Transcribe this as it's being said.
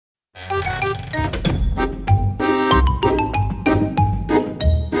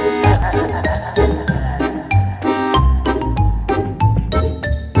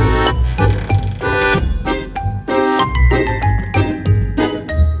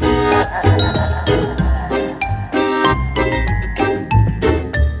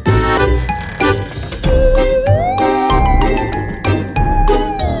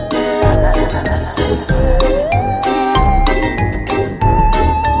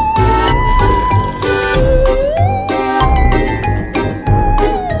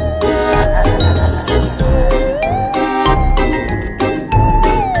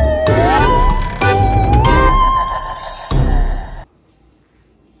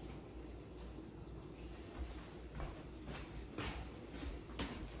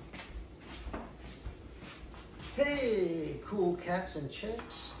Hey, cool cats and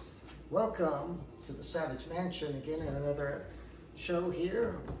chicks. Welcome to the Savage Mansion again in another show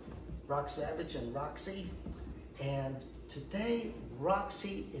here. Rock Savage and Roxie. And today,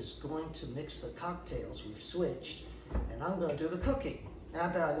 Roxie is going to mix the cocktails. We've switched. And I'm going to do the cooking. And I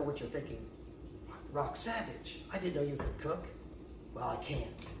bet I know what you're thinking. Rock Savage, I didn't know you could cook. Well, I can't.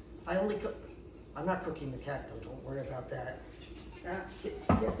 I only cook. I'm not cooking the cat though, don't worry about that.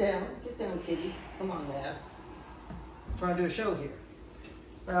 Get down, kitty. Come on, man. I'm trying to do a show here.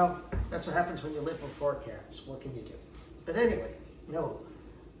 Well, that's what happens when you live with 4 cats. What can you do? But anyway, no.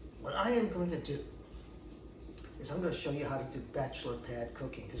 What I am going to do is I'm going to show you how to do bachelor pad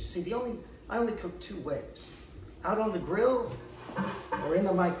cooking. Because you see, I only cook 2 ways. Out on the grill or in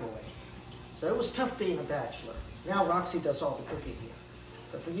the microwave. So it was tough being a bachelor. Now Roxie does all the cooking here.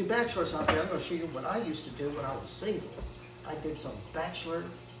 But for you bachelors out there, I'm going to show you what I used to do when I was single. I did some bachelor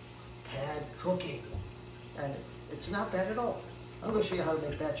pad cooking. And it's not bad at all. I'm going to show you how to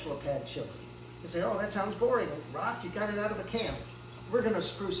make bachelor pad chili. You say, oh, that sounds boring. Rock, you got it out of a can. We're going to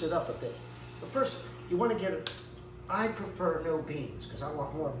spruce it up a bit. But first, you want to get it. I prefer no beans because I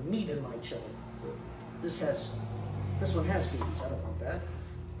want more meat in my chili. So this one has beans. I don't want that.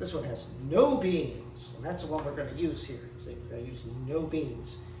 This one has no beans, and that's the one we're going to use here. See, we're going to use no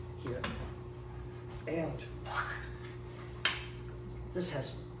beans here. And this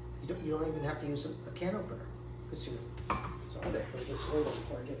has, you don't even have to use a can opener. So I'm going to put this away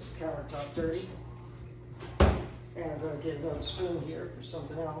before it gets the countertop dirty. And I'm going to get another spoon here for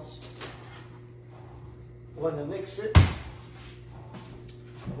something else. One to mix it.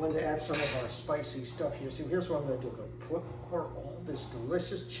 One to add some of our spicy stuff here. See, here's what I'm going to do. I'm going to pour all this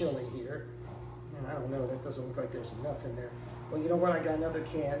delicious chili here. And I don't know, that doesn't look like there's enough in there. Well, you know what? I got another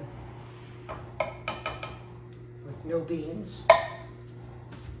can with no beans.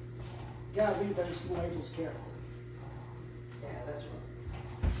 Gotta read those labels carefully. Yeah, that's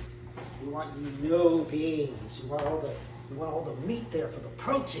right. You want no beans. You want all the meat there for the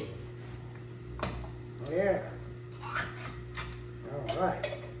protein. Oh, yeah. All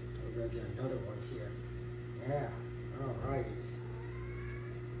right. We're gonna get another one here. Yeah. All righty.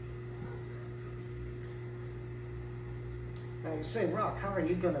 Now you say, Rock, how are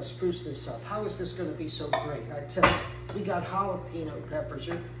you gonna spruce this up? How is this gonna be so great? I tell you, we got jalapeno peppers.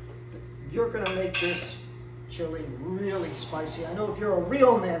 You're gonna make this chili really spicy. I know if you're a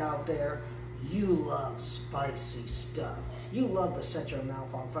real man out there, you love spicy stuff. You love to set your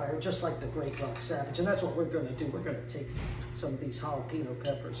mouth on fire, just like the great Rock Savage. And that's what we're gonna do. We're gonna take some of these jalapeno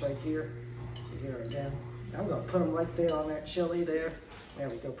peppers right here. So here again. I'm gonna put them right there on that chili there. There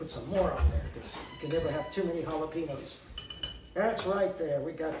we go, put some more on there, because you can never have too many jalapenos. That's right there,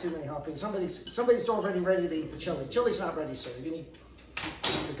 we got too many jalapenos. Somebody's already ready to eat the chili. Chili's not ready, sir. You need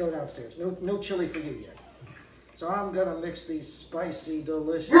to go downstairs. No chili for you yet. So I'm gonna mix these spicy,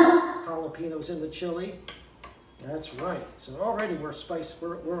 delicious jalapenos in the chili. That's right. So already we're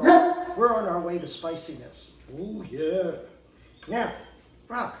on our way to spiciness. Oh yeah. Now,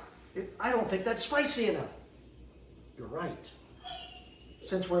 Rock, I don't think that's spicy enough. You're right.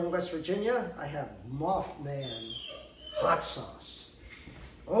 Since we're in West Virginia, I have Mothman hot sauce.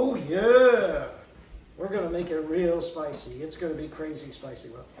 Oh yeah. We're gonna make it real spicy. It's gonna be crazy spicy.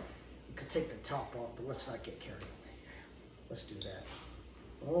 Well, you could take the top off, but let's not get carried away. Let's do that.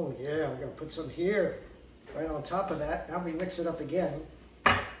 Oh yeah, we're gonna put some here. Right on top of that. Now we mix it up again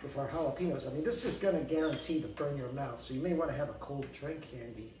with our jalapenos. I mean, this is gonna guarantee to burn your mouth, so you may wanna have a cold drink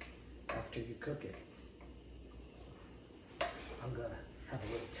handy after you cook it. So I'm gonna have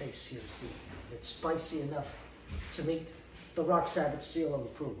a little taste here, see if it's spicy enough to meet the Rock Savage seal of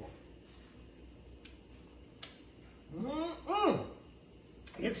approval.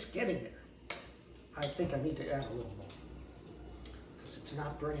 It's getting there. I think I need to add a little more because it's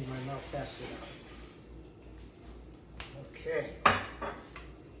not burning my mouth fast enough. Okay,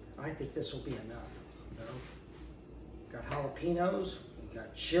 I think this will be enough. You know? Got jalapenos, we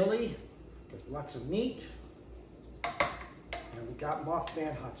got chili with lots of meat, and we got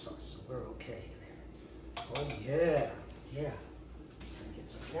Mothman hot sauce, so we're okay there. Oh yeah, yeah. Gonna get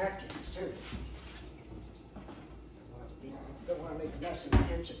some napkins too. Don't want to make a mess in the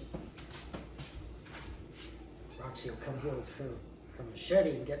kitchen. Roxie will come here with her machete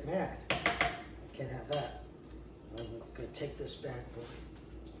and get mad. Can't have that. I'm going to take this bad boy.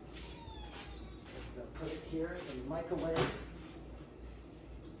 I'm going to put it here in the microwave.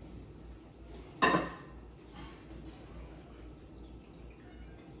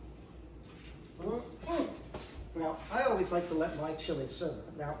 Now, I always like to let my chili simmer.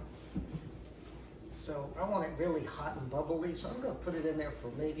 Now, so I want it really hot and bubbly, so I'm going to put it in there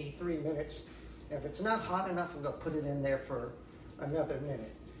for maybe 3 minutes If it's not hot enough, I'm gonna put it in there for another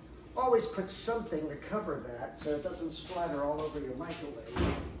minute. Always put something to cover that so it doesn't splatter all over your microwave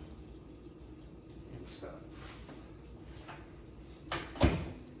and stuff.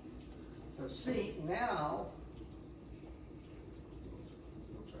 So see, now,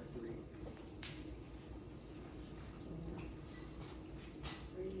 we'll try 3.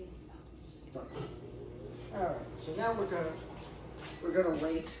 3, start. All right, so now we're gonna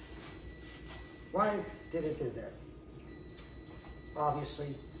wait. Why did it do that?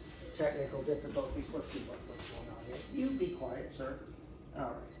 Obviously, technical difficulties. Let's see what's going on here. You be quiet, sir. All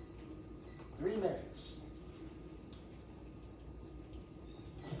right, 3 minutes.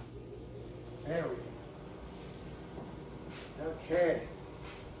 There we go. Okay.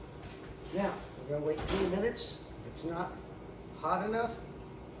 Now, we're gonna wait 3 minutes. If it's not hot enough,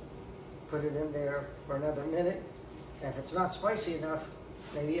 put it in there for another minute. And if it's not spicy enough,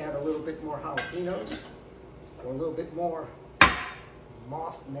 maybe add a little bit more jalapenos or a little bit more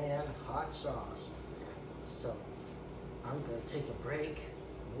Mothman hot sauce. So I'm gonna take a break.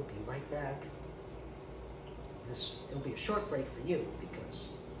 We'll be right back. It'll be a short break for you because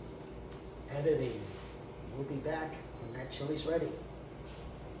editing. We'll be back when that chili's ready.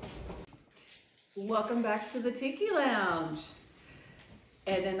 Welcome back to the Tiki Lounge.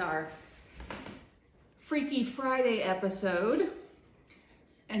 And in our Freaky Friday episode,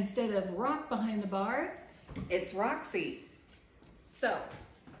 instead of Rock behind the bar, it's Roxie. So,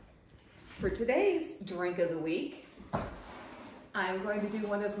 for today's drink of the week, I'm going to do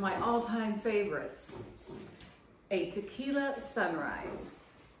one of my all-time favorites, a tequila sunrise.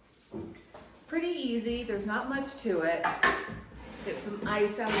 It's pretty easy, there's not much to it. Get some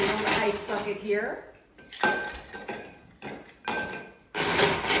ice out of the old ice bucket here.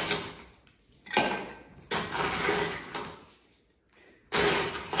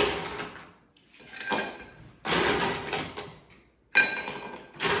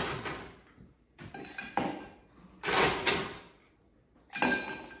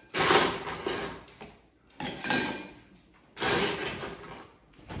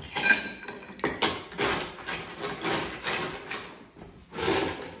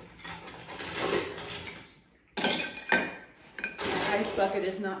 Bucket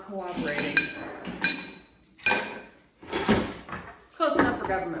is not cooperating. It's close enough for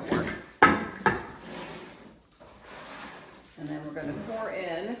government work. And then we're going to pour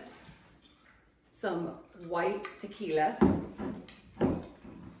in some white tequila.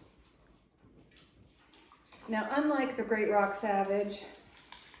 Now, unlike the Great Rock Savage,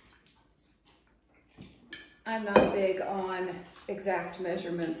 I'm not big on exact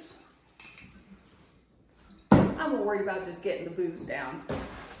measurements. I'm more worried about just getting the booze down. And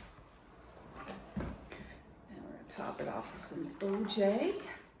we're going to top it off with some OJ.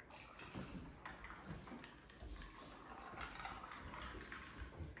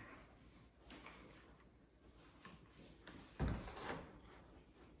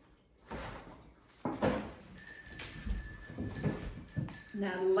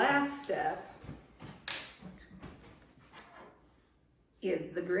 Now, the last step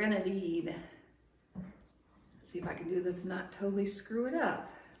is the grenadine. See if I can do this and not totally screw it up.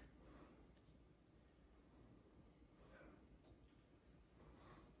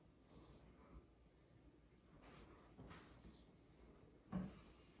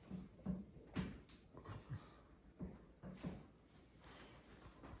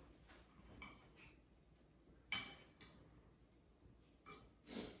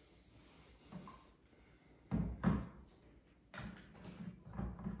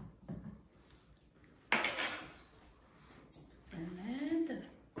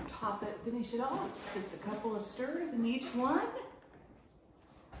 Top it, finish it off. Just a couple of stirs in each one.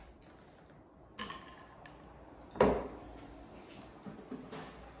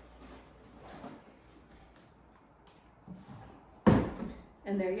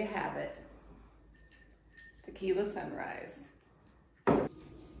 And there you have it. Tequila sunrise.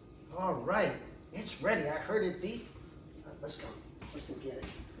 All right, it's ready. I heard it beep. Let's go get it.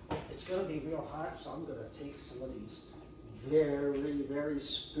 It's gonna be real hot, so I'm gonna take some of these very, very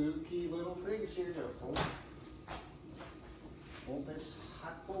spooky little things here to hold this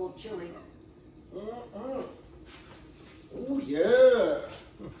hot bowl of chili. Oh yeah.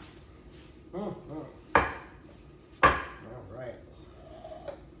 All right.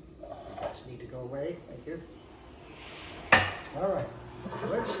 You guys need to go away. Thank you. All right.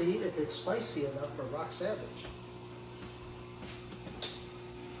 Let's see if it's spicy enough for Rock Savage.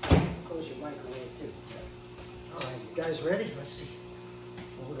 Close your microwave too. All right, you guys ready? Let's see.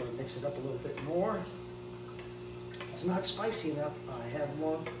 Well, we're going to mix it up a little bit more. It's not spicy enough. I have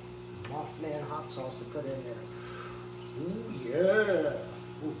more Mothman hot sauce to put in there. Ooh, yeah.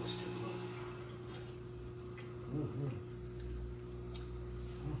 Ooh, let's do it.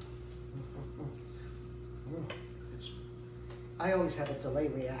 I always have a delay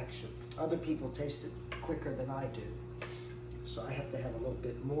reaction. Other people taste it quicker than I do. So I have to have a little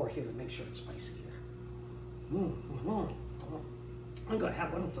bit more here to make sure it's spicy here. I'm going to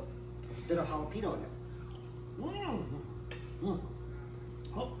have one with a bit of jalapeno in it.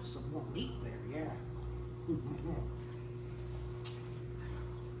 Oh, some more meat there, yeah.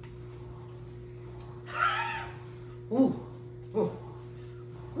 Ooh, ooh,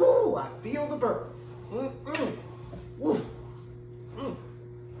 ooh, I feel the burn.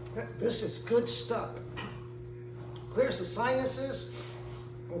 This is good stuff. Clears the sinuses.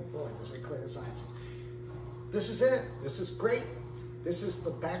 Oh boy, does it clear the sinuses. This is it. This is great. This is the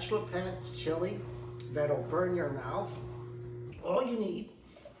Bachelor Pad chili that'll burn your mouth. All you need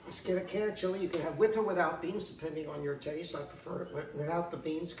is get a can of chili. You can have with or without beans, depending on your taste. I prefer it without the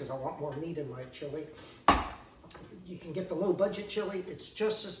beans because I want more meat in my chili. You can get the low budget chili. It's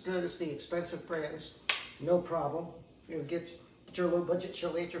just as good as the expensive brands. No problem. You know, get your low budget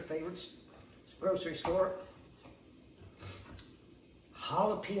chili at your favorite grocery store.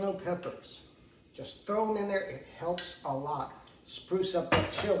 Jalapeno peppers. Just throw them in there. It helps a lot. Spruce up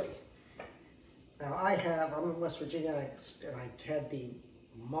that chili. Now I'm in West Virginia, and I had the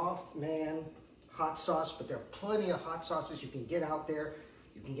Mothman hot sauce, but there are plenty of hot sauces you can get out there.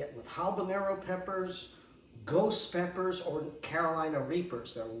 You can get with habanero peppers, ghost peppers, or Carolina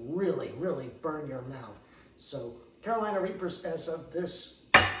Reapers. They'll really, really burn your mouth. So Carolina Reapers, as of this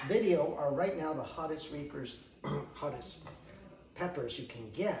video, are right now the hottest hottest peppers you can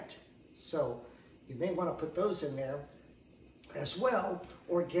get. So you may want to put those in there as well,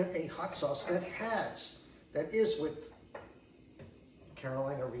 or get a hot sauce that is with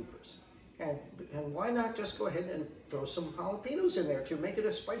Carolina Reapers. And why not just go ahead and throw some jalapenos in there to make it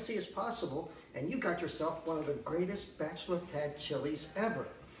as spicy as possible, and you got yourself one of the greatest Bachelor Pad chilies ever.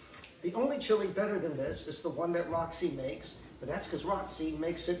 The only chili better than this is the one that Roxie makes, but that's because Roxie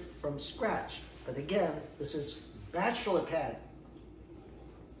makes it from scratch. But again, this is Bachelor Pad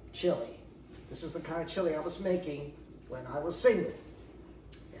chili. This is the kind of chili I was making when I was single.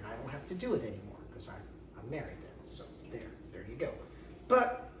 And I don't have to do it anymore because I'm married now. So there you go.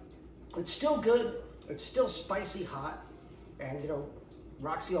 But it's still good. It's still spicy hot. And you know,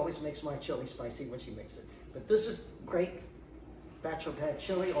 Roxie always makes my chili spicy when she makes it. But this is great Bachelor Pad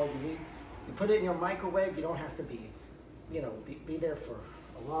chili. All you need, you put it in your microwave. You don't have to be there for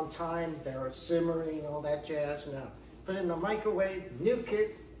a long time. They're simmering, all that jazz. No, put it in the microwave, nuke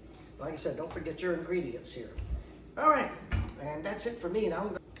it. Like I said, don't forget your ingredients here. All right, and that's it for me.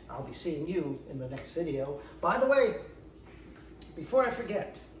 Now I'll be seeing you in the next video. By the way, before I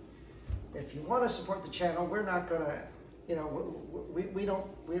forget, if you want to support the channel, we're not gonna,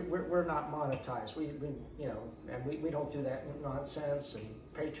 we're not monetized. We don't do that nonsense and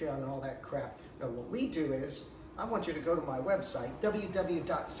Patreon and all that crap. No, what we do is, I want you to go to my website,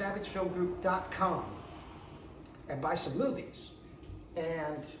 www.savagefilmgroup.com, and buy some movies.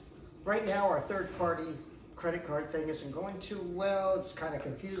 And right now, our third-party credit card thing isn't going too well. It's kind of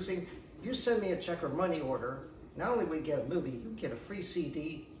confusing. You send me a check or money order, not only will you get a movie, you get a free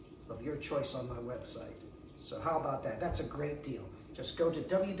CD of your choice on my website. So how about that? That's a great deal. Just go to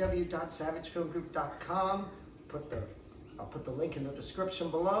www.savagefilmgroup.com. I'll put the link in the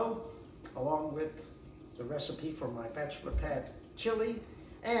description below, along with the recipe for my Bachelor Pad chili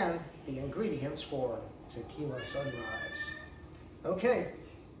and the ingredients for Tequila Sunrise. Okay.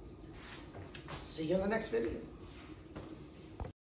 See you in the next video.